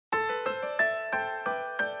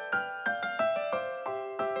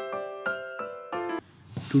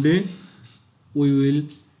Today we will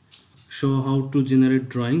show how to generate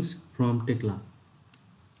drawings from Tekla.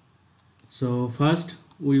 So first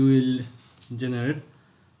we will generate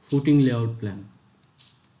footing layout plan.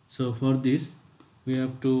 So for this we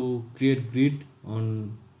have to create grid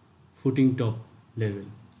on footing top level.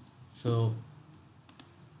 So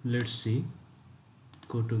let's see,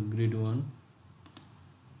 go to grid 1.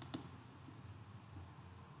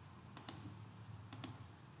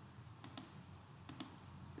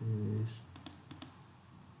 This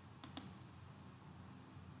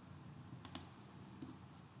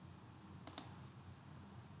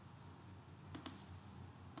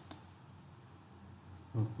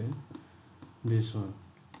okay, this one,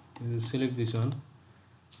 you select this one,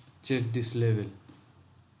 check this level,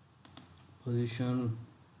 position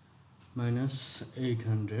minus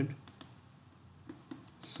 800.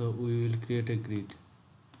 So we will create a grid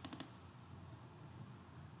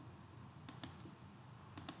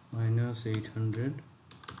minus 800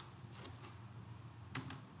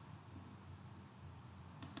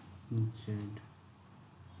 Z.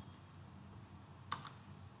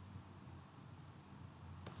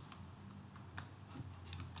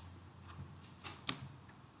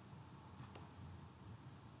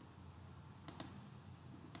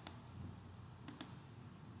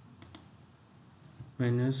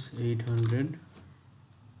 Minus 800,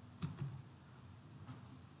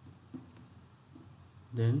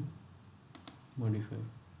 then modify.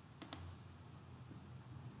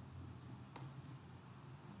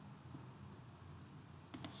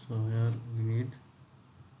 So here we need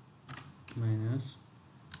minus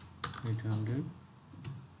 800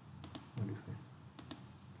 modify.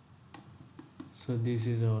 So this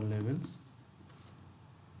is our levels.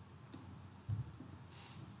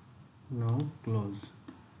 Now close.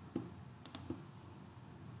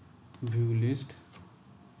 View list.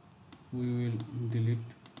 We will delete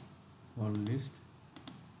all list.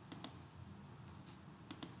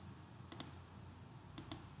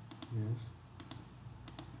 Yes.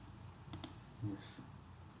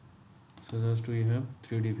 So just we have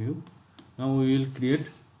 3D view. Now we will create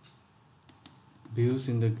views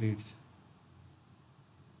in the grids.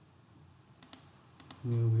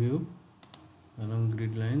 New view along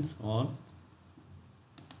grid lines or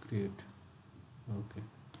create. Okay.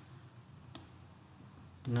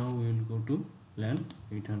 Now we will go to plan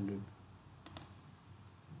 800.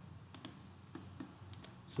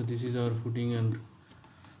 So this is our footing and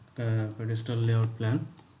pedestal layout plan.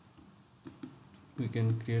 We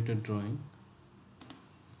can create a drawing.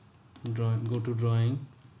 Go to drawing,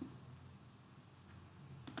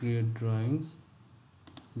 create drawings,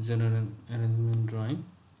 generate arrangement drawing,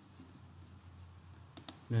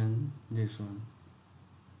 then this one,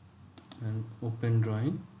 and open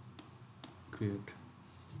drawing, create.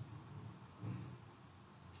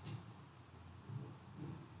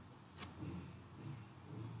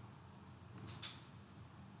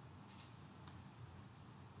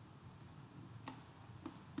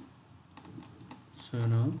 So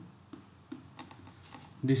now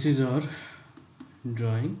this is our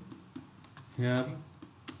drawing. Here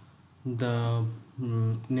the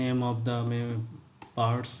name of the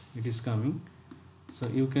parts it is coming. So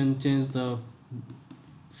you can change the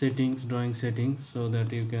settings, drawing settings, so that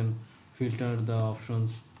you can filter the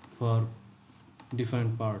options for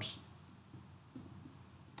different parts.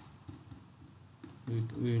 We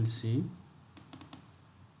will see.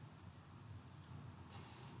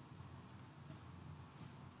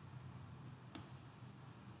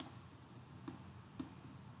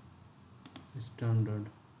 Standard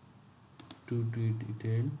 2D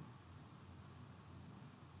detail,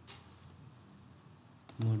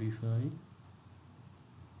 modify,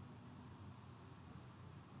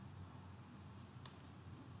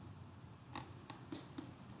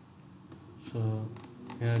 so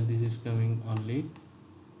here this is coming only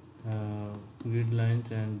grid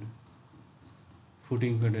lines and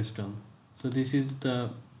footing pedestal. So this is the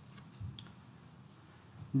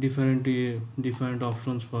different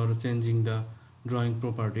options for changing the drawing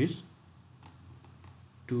properties.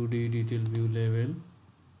 2D detail view level,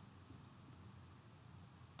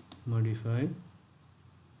 modify,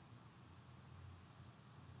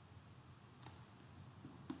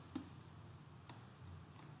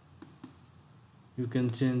 you can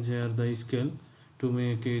change here the scale to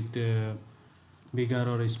make it bigger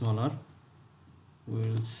or smaller. We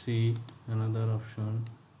will see another option,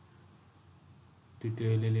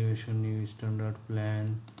 detail elevation, new standard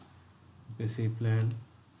plan, basic plan.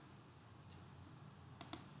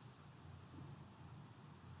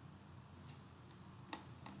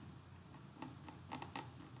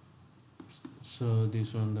 So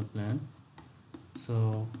this one the plan.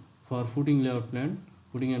 So for footing layout plan,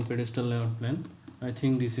 footing and pedestal layout plan, I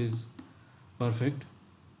think this is perfect.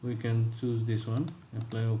 We can choose this one,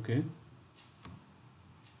 apply OK.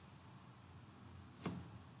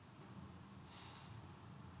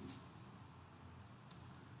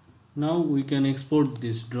 Now we can export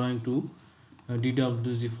this drawing to a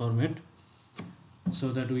Dwg format,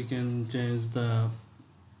 so that we can change the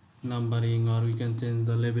numbering, or we can change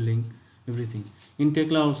the labeling, everything. In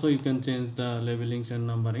Tekla also you can change the labelings and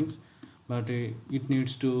numberings, but it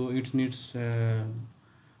needs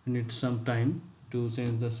some time to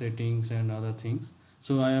change the settings and other things.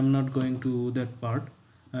 So I am not going to that part.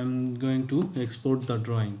 I am going to export the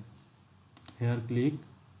drawing. Here click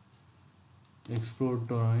export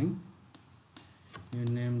drawing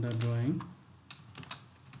and name the drawing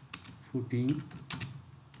footing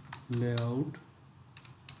layout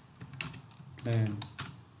plan,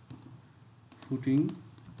 footing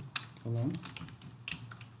column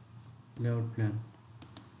layout plan.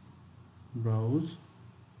 Browse.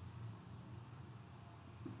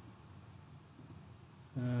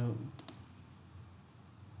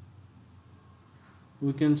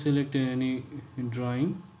 We can select any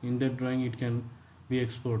drawing. In that drawing it can be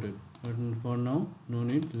exported, but for now no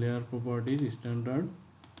need. Layer properties standard.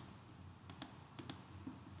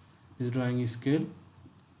 This drawing is scale.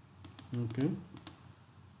 Okay,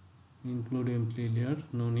 include empty layer,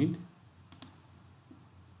 no need.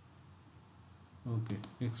 Okay,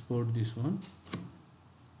 export this one.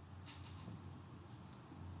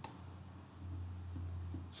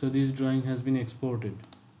 So this drawing has been exported.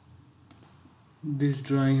 This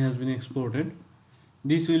drawing has been exported.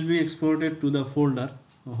 This will be exported to the folder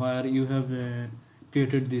where you have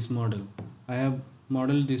created this model. I have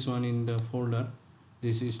modeled this one in the folder.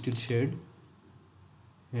 This is still shade.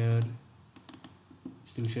 Here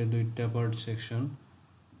still shade with tapered section.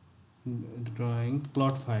 Drawing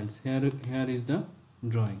plot files. Here is the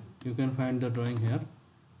drawing. You can find the drawing here.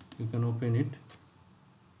 You can open it.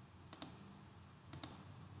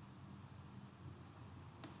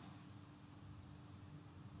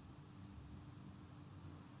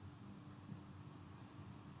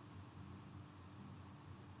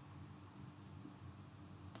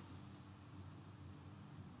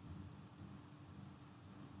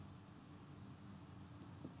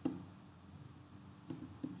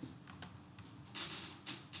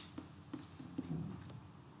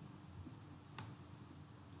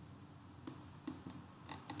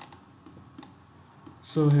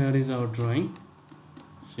 So here is our drawing.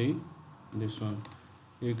 See this one.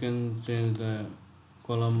 You can change the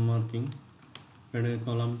column marking,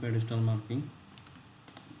 column pedestal marking,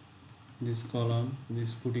 this column,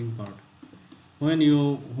 this footing part. When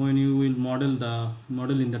you will model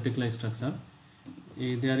in the Tekla structure,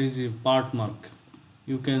 there is a part mark.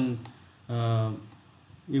 You can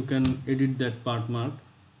edit that part mark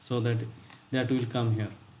so that will come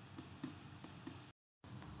here.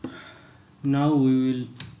 Now we will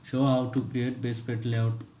show how to create base plate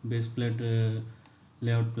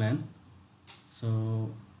layout plan. So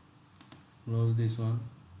close this one.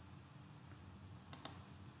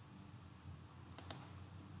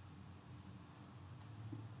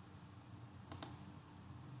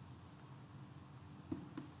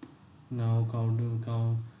 Now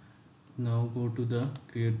go to the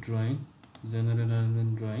create drawing, general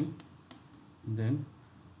element drawing. Then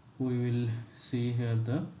we will see here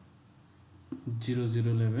the 0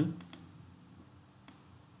 0 level,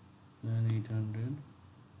 then 800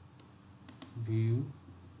 view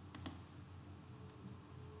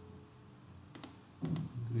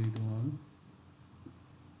grid 1.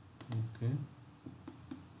 Okay,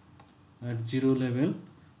 at 0 level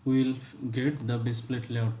we will get the base plate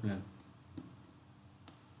layout plan.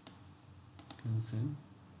 Cancel.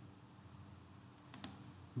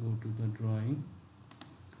 Go to the drawing,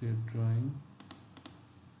 create drawing,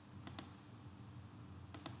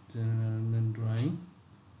 general element drawing.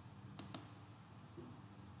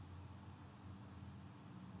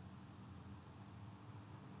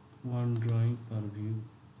 One drawing per view.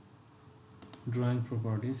 Drawing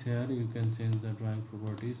properties. Here you can change the drawing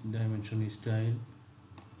properties, dimension, style,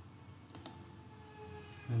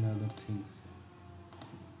 and other things.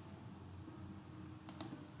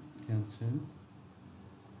 Cancel.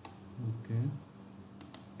 Okay.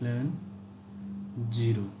 Plan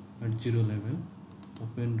 0 at 0 level.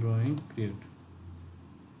 Open drawing, create.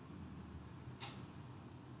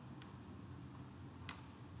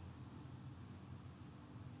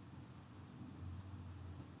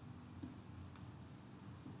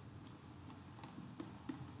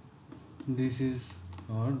 This is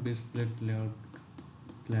our base plate layout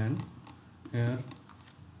plan. Here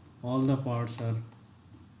all the parts are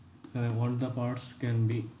all the parts can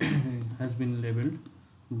be has been labeled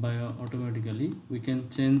by automatically. We can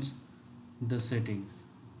change the settings.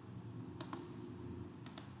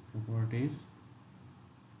 Properties,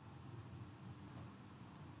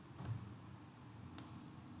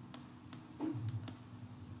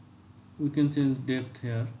 we can change depth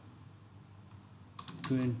here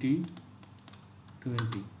 20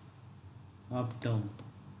 20 up down.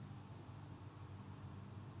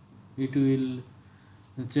 It will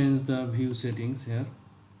change the view settings here.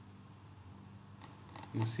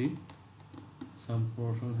 You see some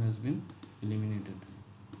portion has been eliminated,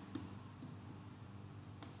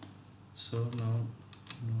 so now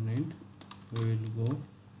no need. We will go,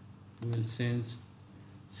 we will change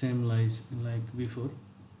same like before.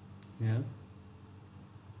 Here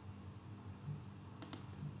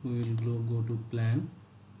we will go to plan,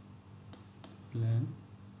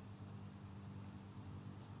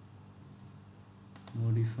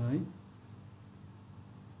 modify.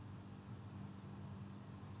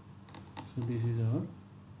 So this is our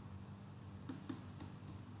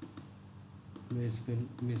base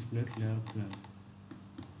plate layout plan.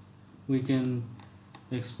 We can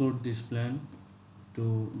export this plan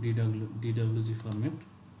to Dwg format,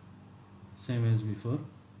 same as before.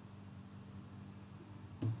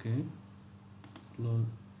 Okay, close.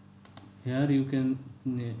 Here you can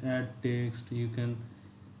add text, you can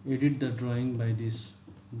edit the drawing by these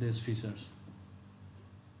features.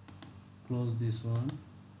 Close this one.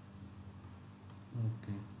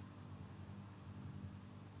 Okay,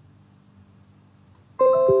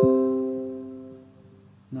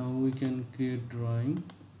 now we can create drawing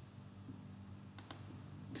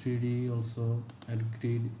 3D also. Add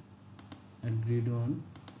grid 1,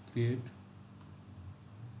 create.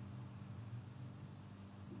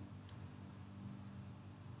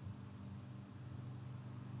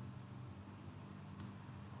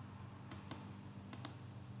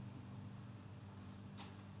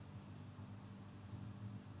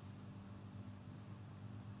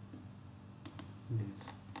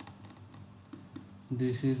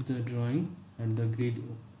 This is the drawing at the grid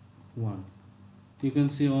 1. You can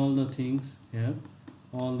see all the things here,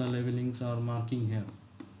 all the labelings are marking here.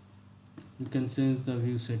 You can change the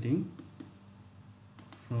view setting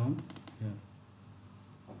from here.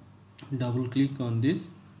 Double click on this.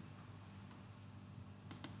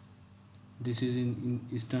 This is in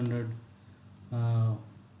standard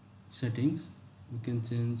settings. You can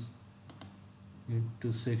change it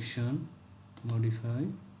to section, modify.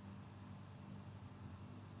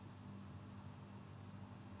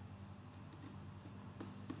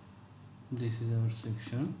 This is our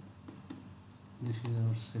section. This is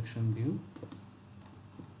our section view.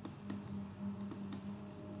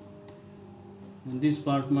 And these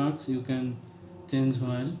part marks you can change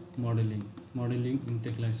while modeling in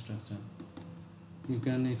Tekla Srtcutures. You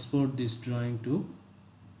can export this drawing to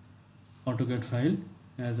Autocad file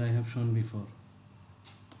as I have shown before.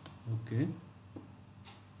 Okay.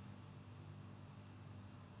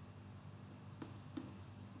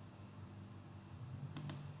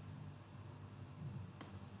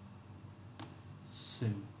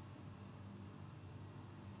 Save.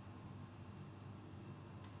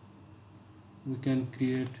 We can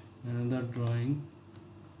create another drawing.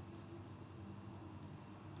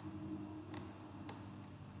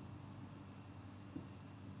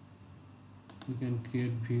 We can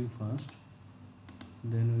create view first,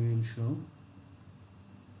 then we will show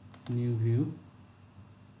new view,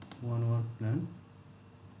 one work plan.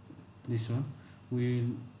 This one we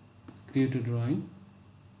will create a drawing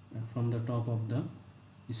from the top of the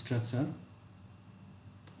structure.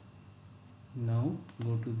 Now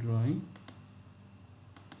go to drawing,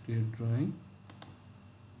 create drawing,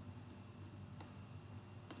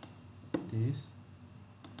 this,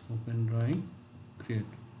 open drawing, create.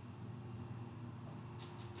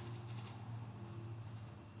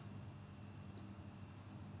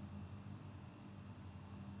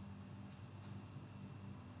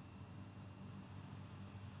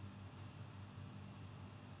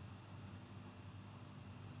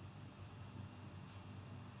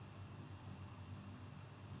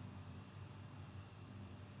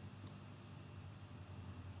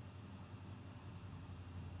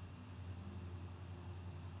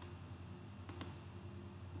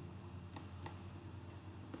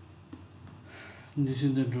 This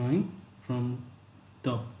is the drawing from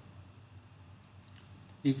top.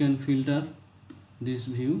 You can filter this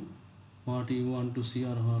view, what you want to see or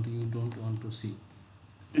what you don't want to see.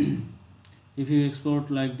 If you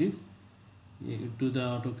export like this to the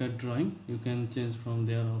AutoCAD drawing, you can change from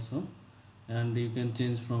there also, and you can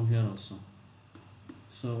change from here also.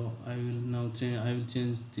 So I will now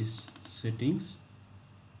change this settings,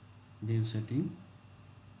 div setting.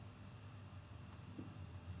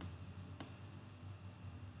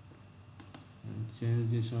 And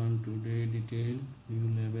change this on today detail,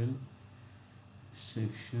 view level,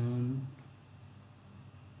 section,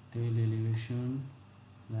 tail elevation,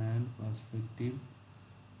 plan, perspective.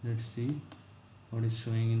 Let's see what is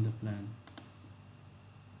showing in the plan.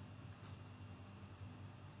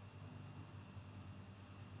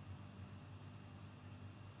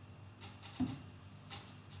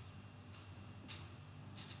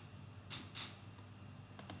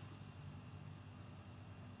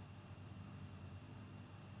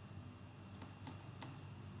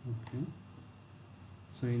 Okay,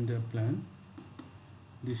 so in the plan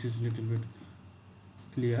this is little bit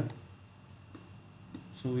clear,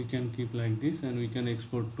 so we can keep like this and we can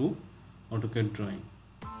export to AutoCAD drawing.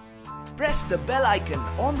 Press the bell icon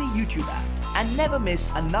on the YouTube app and never miss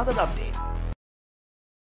another update.